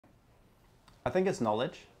I think it's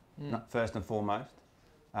knowledge, first and foremost.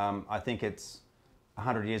 I think it's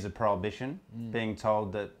 100 years of prohibition, being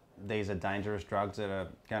told that these are dangerous drugs that are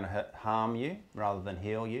going to harm you rather than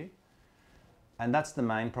heal you. And that's the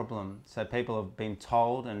main problem. So people have been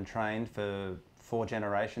told and trained for 4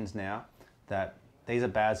 generations now that these are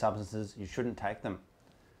bad substances, you shouldn't take them.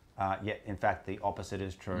 Yet, in fact, the opposite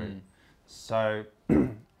is true. So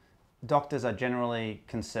doctors are generally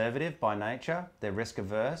conservative by nature. They're risk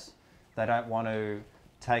averse. They don't want to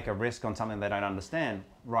take a risk on something they don't understand,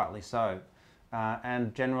 rightly so.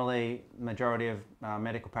 And generally, majority of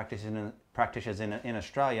medical practitioners in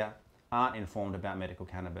Australia aren't informed about medical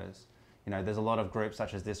cannabis. You know, there's a lot of groups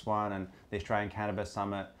such as this one and the Australian Cannabis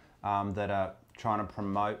Summit that are trying to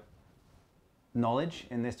promote knowledge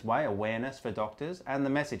in this way, awareness for doctors, and the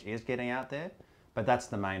message is getting out there. But that's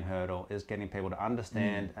the main hurdle, is getting people to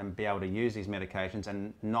understand and be able to use these medications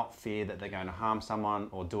and not fear that they're going to harm someone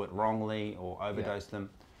or do it wrongly or overdose them.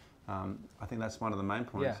 I think that's one of the main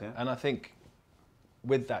points. Yeah. And I think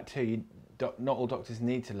with that too, not all doctors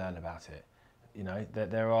need to learn about it. You know,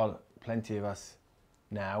 there are plenty of us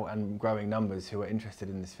now and growing numbers who are interested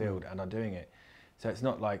in this field and are doing it. So it's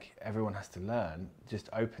not like everyone has to learn, just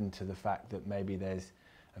open to the fact that maybe there's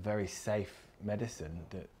a very safe medicine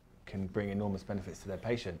that can bring enormous benefits to their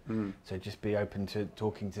patient. So just be open to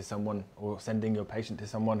talking to someone or sending your patient to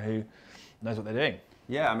someone who knows what they're doing.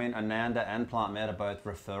 Yeah, I mean, Ananda and Plant Med are both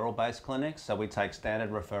referral-based clinics, so we take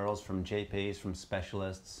standard referrals from GPs, from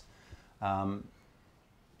specialists.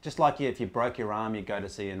 Just like if you broke your arm, you go to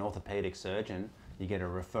see an orthopedic surgeon, you get a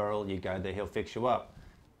referral, you go there, he'll fix you up.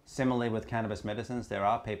 Similarly with cannabis medicines, there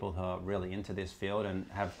are people who are really into this field and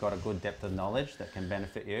have got a good depth of knowledge that can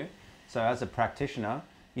benefit you. So as a practitioner,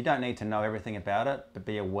 you don't need to know everything about it, but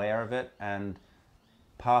be aware of it and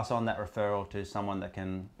pass on that referral to someone that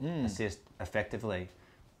can assist effectively.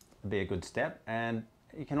 Be a good step. And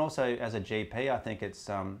you can also, as a GP, I think it's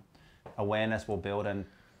awareness will build, and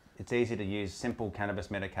it's easy to use simple cannabis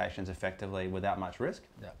medications effectively without much risk.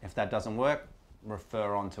 If that doesn't work,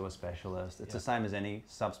 refer on to a specialist. It's the same as any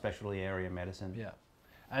subspecialty area medicine.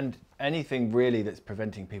 And anything really that's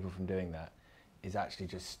preventing people from doing that is actually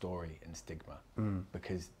just story and stigma,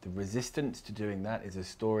 because the resistance to doing that is a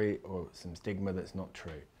story or some stigma that's not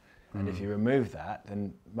true. And if you remove that,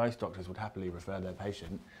 then most doctors would happily refer their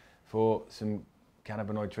patient for some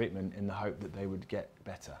cannabinoid treatment in the hope that they would get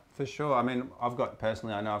better. For sure. I mean, I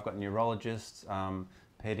know I've got neurologists,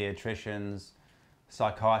 pediatricians,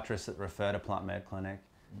 psychiatrists that refer to Plant Med Clinic,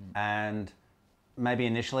 and maybe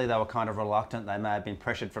initially they were kind of reluctant. They may have been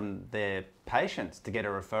pressured from their patients to get a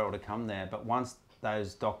referral to come there, but once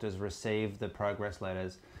those doctors receive the progress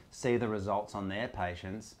letters, see the results on their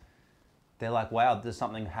patients, they're like, wow, there's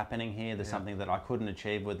something happening here. There's something that I couldn't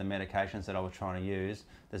achieve with the medications that I was trying to use.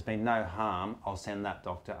 There's been no harm. I'll send that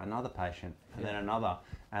doctor another patient and then another,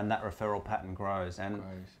 and that referral pattern grows. And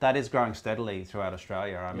that is growing steadily throughout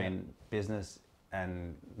Australia. I mean, business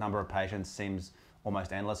and number of patients seems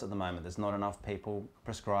almost endless at the moment. There's not enough people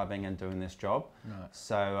prescribing and doing this job.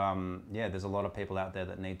 So yeah, there's a lot of people out there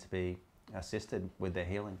that need to be assisted with their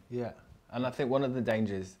healing. Yeah, and I think one of the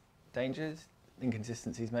dangers,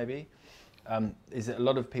 inconsistencies maybe, is that a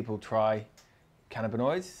lot of people try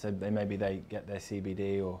cannabinoids. So maybe they get their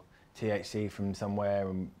CBD or THC from somewhere,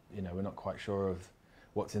 and you know, we're not quite sure of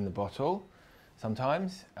what's in the bottle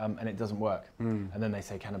sometimes, and it doesn't work. And then they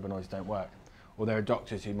say cannabinoids don't work. Or there are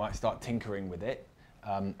doctors who might start tinkering with it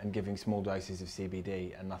and giving small doses of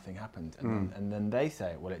CBD and nothing happened. And then they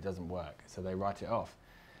say, well, it doesn't work. So they write it off.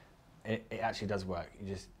 It actually does work.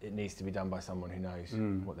 It needs to be done by someone who knows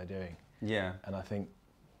what they're doing. Yeah. And I think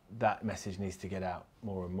that message needs to get out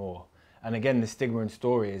more and more. And again, the stigma and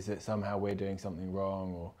story is that somehow we're doing something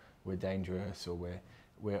wrong, or we're dangerous, or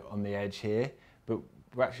we're on the edge here. But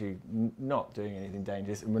we're actually not doing anything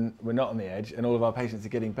dangerous, and we're not on the edge, and all of our patients are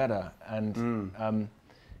getting better. And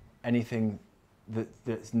anything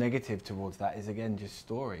that's negative towards that is, again, just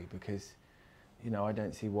story, because, you know, I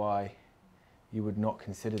don't see why you would not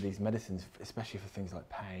consider these medicines, especially for things like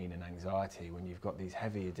pain and anxiety, when you've got these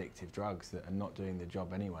heavy addictive drugs that are not doing the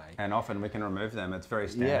job anyway. And often we can remove them. It's very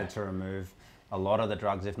standard to remove a lot of the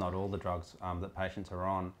drugs, if not all the drugs that patients are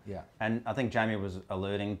on. And I think Jamie was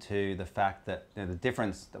alluding to the fact that, you know, the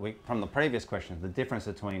difference that from the previous question, the difference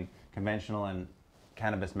between conventional and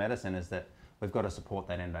cannabis medicine is that we've got to support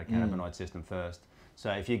that endocannabinoid system first.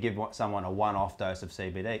 So if you give someone a one-off dose of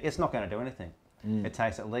CBD, it's not going to do anything. It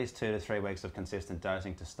takes at least 2 to 3 weeks of consistent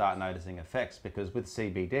dosing to start noticing effects, because with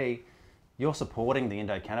CBD, you're supporting the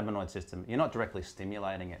endocannabinoid system. You're not directly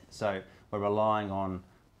stimulating it. So we're relying on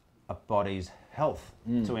a body's health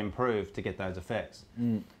to improve to get those effects.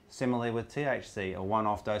 Similarly with THC, a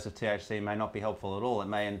one-off dose of THC may not be helpful at all. It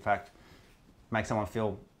may in fact make someone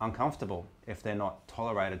feel uncomfortable if they're not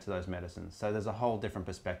tolerated to those medicines. So there's a whole different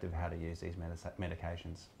perspective of how to use these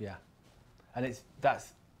medications. Yeah, and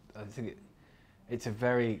I think it's a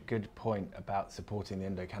very good point about supporting the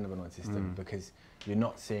endocannabinoid system, because you're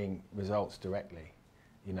not seeing results directly.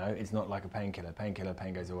 You know, it's not like a painkiller. Painkiller,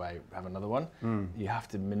 pain goes away, have another one. You have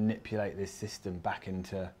to manipulate this system back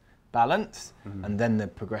into balance, and then the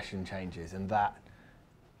progression changes. And that,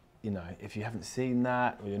 you know, if you haven't seen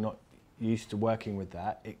that, or you're not used to working with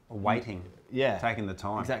that, Waiting, taking the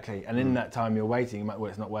time. Exactly, and in that time you're waiting, you might, well,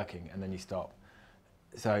 it's not working, and then you stop.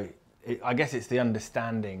 So I guess it's the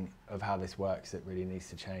understanding of how this works that really needs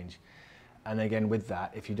to change. And again, with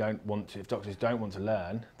that, if doctors don't want to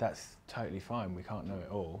learn, that's totally fine. We can't know it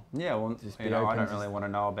all. Yeah, well, I don't really want to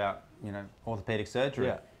know about, you know, orthopedic surgery.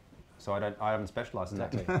 Yeah. So I haven't specialised in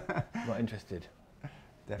that. Not interested.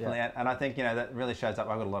 Definitely, Yeah. and I think, you know, that really shows up.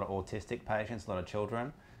 I've got a lot of autistic patients, a lot of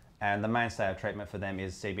children, and the mainstay of treatment for them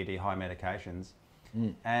is CBD high medications.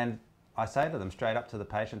 And I say to them straight up, to the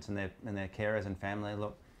patients and their carers and family,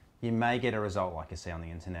 look, you may get a result like you see on the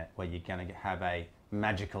internet where you're going to have a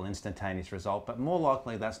magical instantaneous result, but more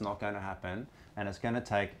likely that's not going to happen, and it's going to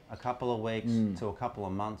take a couple of weeks to a couple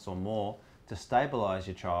of months or more to stabilise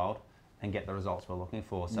your child and get the results we're looking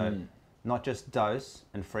for. So not just dose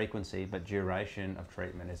and frequency, but duration of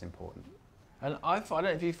treatment is important. And I don't know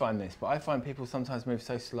if you find this, but I find people sometimes move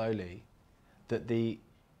so slowly that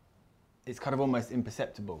it's kind of almost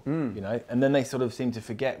imperceptible, you know, and then they sort of seem to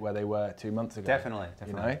forget where they were 2 months ago. Definitely.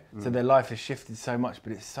 You know, so their life has shifted so much,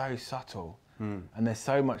 but it's so subtle, and they're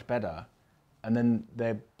so much better, and then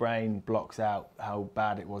their brain blocks out how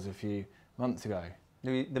bad it was a few months ago.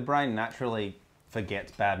 The brain naturally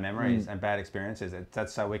forgets bad memories and bad experiences.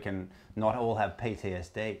 That's so we can not all have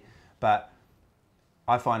PTSD, but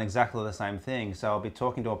I find exactly the same thing. So I'll be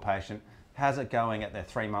talking to a patient, how's it going at their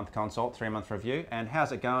 3-month consult, 3-month review, and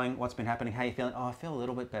how's it going, what's been happening, how are you feeling? Oh, I feel a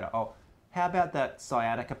little bit better. Oh, how about that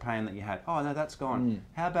sciatica pain that you had? Oh, no, that's gone.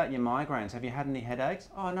 How about your migraines? Have you had any headaches?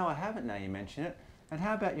 Oh, no, I haven't, now you mention it. And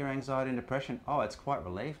how about your anxiety and depression? Oh, it's quite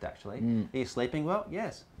relieved, actually. Are you sleeping well?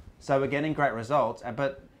 Yes. So we're getting great results,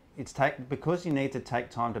 but because you need to take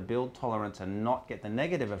time to build tolerance and not get the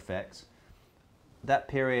negative effects, that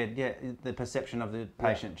period, the perception of the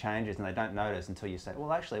patient changes, and they don't notice until you say,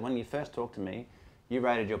 well, actually, when you first talked to me, you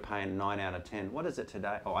rated your pain 9 out of 10. What is it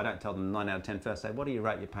today? Oh, I don't tell them 9 out of 10 first. Say, what do you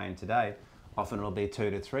rate your pain today? Often it'll be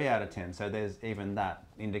 2 to 3 out of 10. So there's even that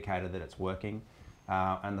indicator that it's working.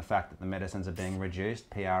 And the fact that the medicines are being reduced,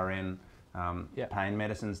 PRN, pain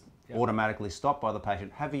medicines automatically stopped by the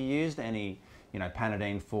patient. Have you used any, you know,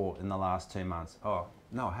 Panadine in the last 2 months? Oh,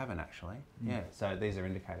 no, I haven't actually. Yeah, so these are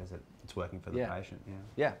indicators that it's working for the patient.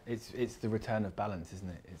 Yeah, it's the return of balance, isn't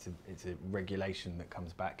it? It's a regulation that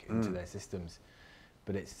comes back into their systems,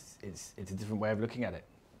 but it's a different way of looking at it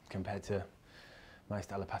compared to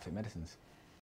most allopathic medicines.